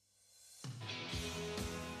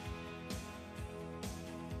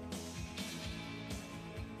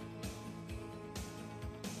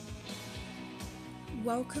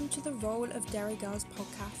Welcome to the Role of Derry Girls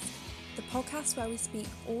podcast, the podcast where we speak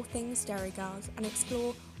all things Derry Girls and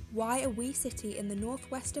explore why a wee city in the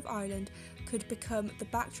northwest of Ireland could become the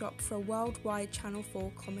backdrop for a worldwide Channel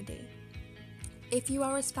 4 comedy. If you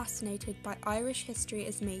are as fascinated by Irish history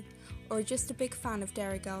as me, or are just a big fan of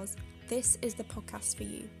Derry Girls, this is the podcast for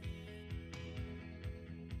you.